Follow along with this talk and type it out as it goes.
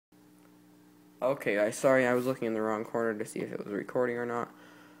Okay, sorry, I was looking in the wrong corner to see if it was recording or not.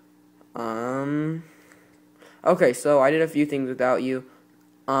 Okay, so I did a few things without you.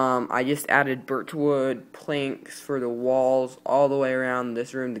 I just added birchwood planks for the walls all the way around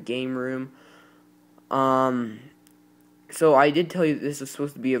this room, the game room. So I did tell you that this is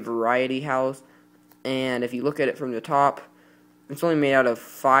supposed to be a variety house, and if you look at it from the top, it's only made out of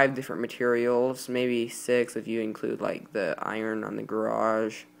 5 different materials, maybe 6 if you include like the iron on the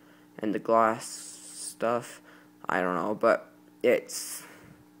garage and the glass stuff. I don't know, but it's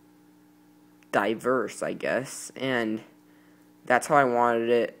diverse, I guess, and that's how I wanted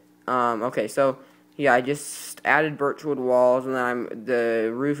it. Okay, so yeah, I just added birchwood walls, and then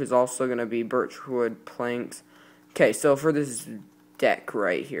the roof is also going to be birchwood planks. Okay, so for this deck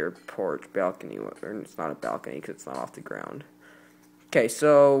right here, porch, balcony, or it's not a balcony because it's not off the ground. Okay,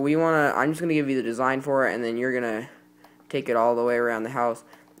 so I'm just going to give you the design for it, and then you're going to take it all the way around the house.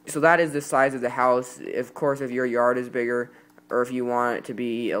 So that is the size of the house. Of course, if your yard is bigger, or if you want it to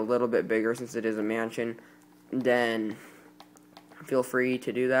be a little bit bigger since it is a mansion, then feel free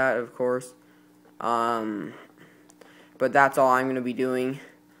to do that, of course. But that's all I'm going to be doing.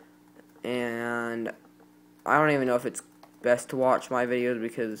 And I don't even know if it's best to watch my videos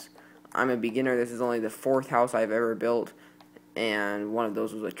because I'm a beginner. This is only the 4th house I've ever built. And one of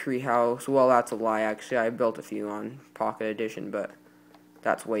those was a tree house. Well, that's a lie, actually. I built a few on Pocket Edition, but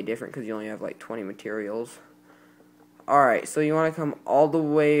that's way different because you only have like 20 materials. Alright, so you want to come all the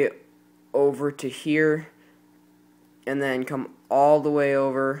way over to here, and then come all the way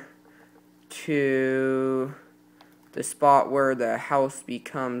over to the spot where the house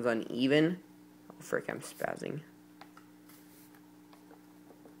becomes uneven. Oh, frick, I'm spazzing.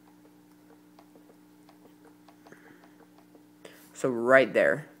 So right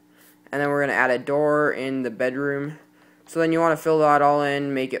there. And then we're going to add a door in the bedroom. So then you want to fill that all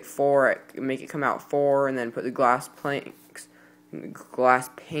in, make it come out 4, and then put the glass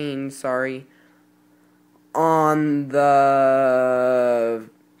panes, sorry, on the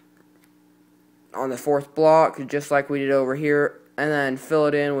 4th block, just like we did over here, and then fill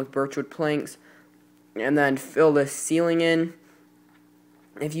it in with birchwood planks, and then fill the ceiling in.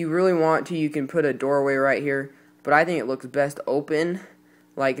 If you really want to, you can put a doorway right here, but I think it looks best open,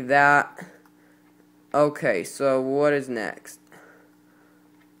 like that. Okay, so what is next?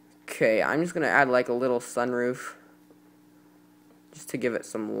 Okay, I'm just going to add like a little sunroof, just to give it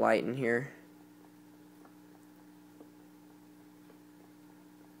some light in here.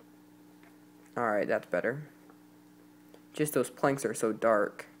 Alright, that's better. Just those planks are so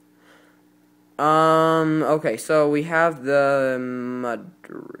dark. Okay, so we have the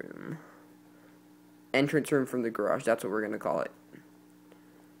mudroom. Entrance room from the garage, that's what we're going to call it.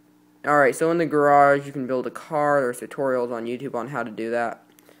 Alright, so in the garage you can build a car. There's tutorials on YouTube on how to do that.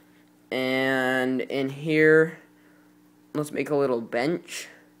 And in here, let's make a little bench.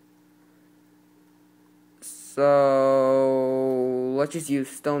 So let's just use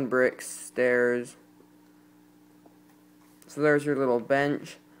stone bricks, stairs. So there's your little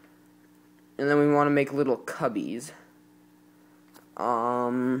bench. And then we want to make little cubbies.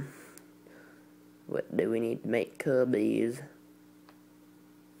 What do we need to make cubbies?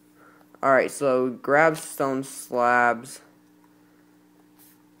 Alright, so grab stone slabs.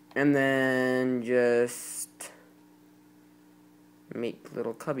 And then just make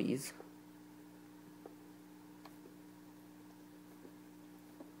little cubbies.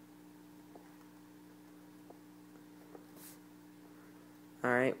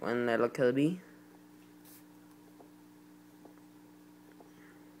 Alright, one little cubby.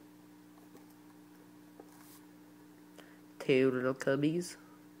 Two little cubbies.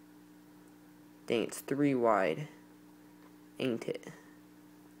 Dang, it's 3 wide. Ain't it?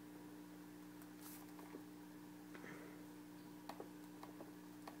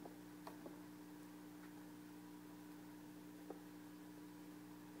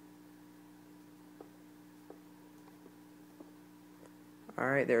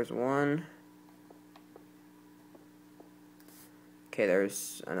 Alright, there's one. Okay,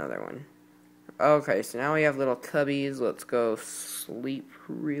 there's another one. Okay, so now we have little cubbies. Let's go sleep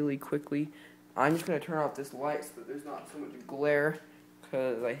really quickly. I'm just going to turn off this light so that there's not so much glare,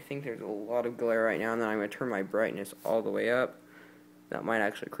 because I think there's a lot of glare right now, and then I'm going to turn my brightness all the way up. That might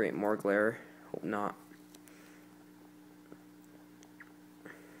actually create more glare. Hope not.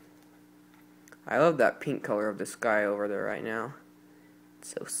 I love that pink color of the sky over there right now.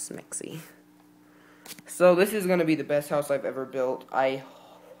 It's so smexy. So this is going to be the best house I've ever built, I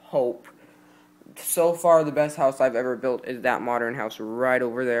hope. So far, the best house I've ever built is that modern house right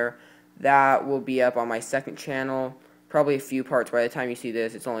over there. That will be up on my 2nd channel. probably a few parts by the time you see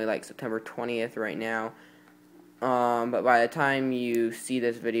this. It's only like September 20th right now. But by the time you see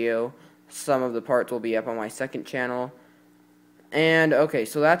this video, some of the parts will be up on my second channel. And okay,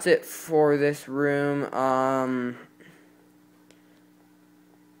 so that's it for this room.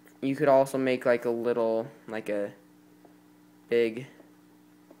 You could also make like a big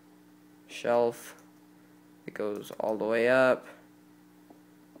shelf that goes all the way up,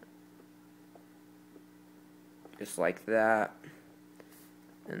 just like that,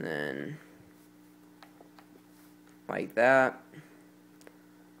 and then like that.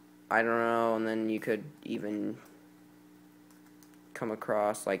 I don't know, and then you could even come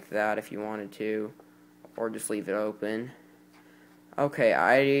across like that if you wanted to, or just leave it open.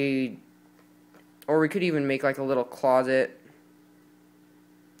 Okay, or we could even make like a little closet.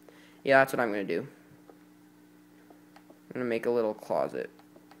 Yeah, that's what I'm gonna do. I'm gonna make a little closet.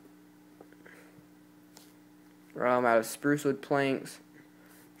 I'm out of spruce wood planks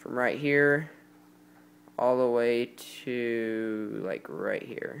from right here all the way to like right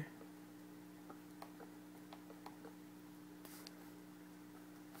here.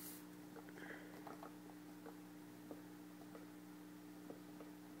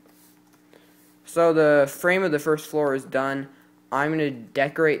 So the frame of the first floor is done. I'm going to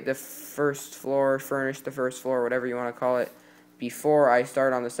decorate the first floor, furnish the first floor, whatever you want to call it, before I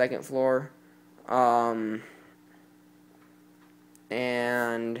start on the second floor.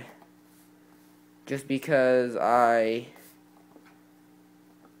 And just because I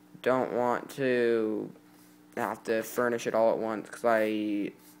don't want to have to furnish it all at once, because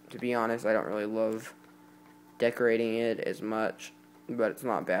to be honest, I don't really love decorating it as much, but it's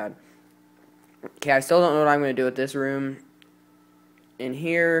not bad. Okay, I still don't know what I'm going to do with this room. In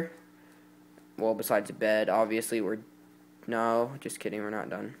here, well, besides the bed, obviously, no, just kidding, we're not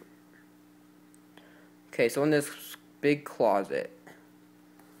done. Okay, so in this big closet,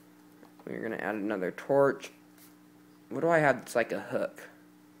 we're going to add another torch. What do I have that's like a hook?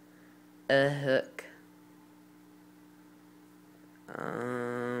 A hook.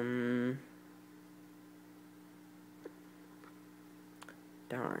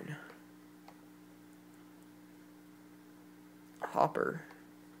 Darn. Hopper.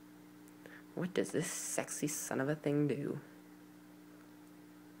 What does this sexy son of a thing do?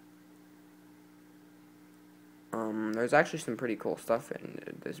 There's actually some pretty cool stuff in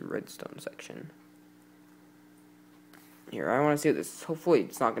this redstone section. Here, I want to see what this. Hopefully,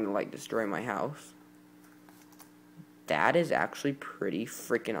 it's not going to like destroy my house. That is actually pretty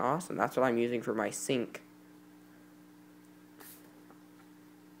freaking awesome. That's what I'm using for my sink.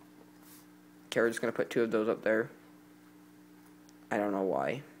 Okay, we're just going to put 2 of those up there. I don't know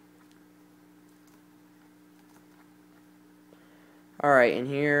why. Alright, in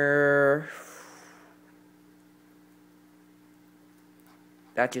here,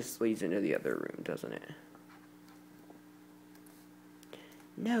 that just leads into the other room, doesn't it?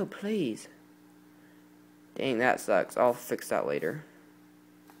 No, please. Dang, that sucks. I'll fix that later.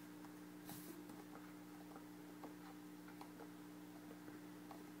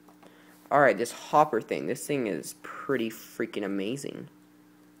 Alright, this hopper thing. This thing is pretty freaking amazing.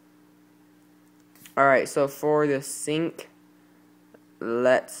 Alright, so for the sink,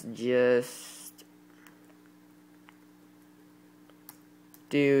 let's just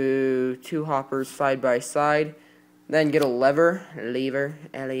do 2 hoppers side by side. Then get a lever,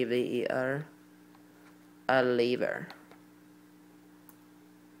 L-E-V-E-R, a lever.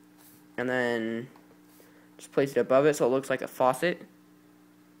 And then just place it above it so it looks like a faucet.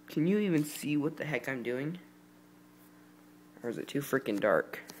 Can you even see what the heck I'm doing? Or is it too freaking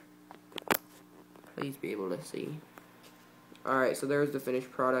dark? Please be able to see. Alright, so there's the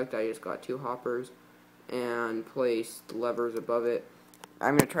finished product. I just got 2 hoppers and placed levers above it.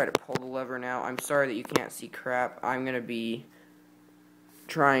 I'm going to try to pull the lever now. I'm sorry that you can't see crap. I'm going to be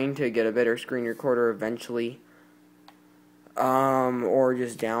trying to get a better screen recorder eventually. Or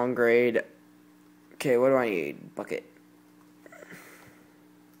just downgrade. Okay, what do I need? Bucket.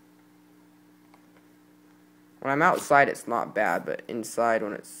 When I'm outside, it's not bad, but inside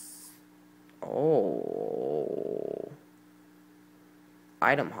when it's... Oh.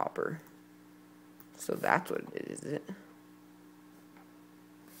 Item hopper. So that's what it is, it?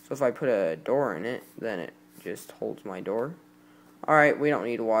 So if I put a door in it, then it just holds my door. Alright, we don't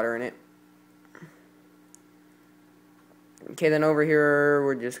need water in it. Okay, then over here,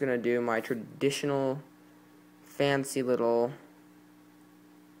 we're just going to do my traditional fancy little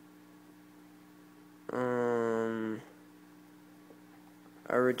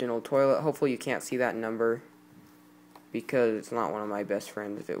original toilet. Hopefully you can't see that number because it's not one of my best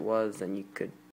friends. If it was, then you could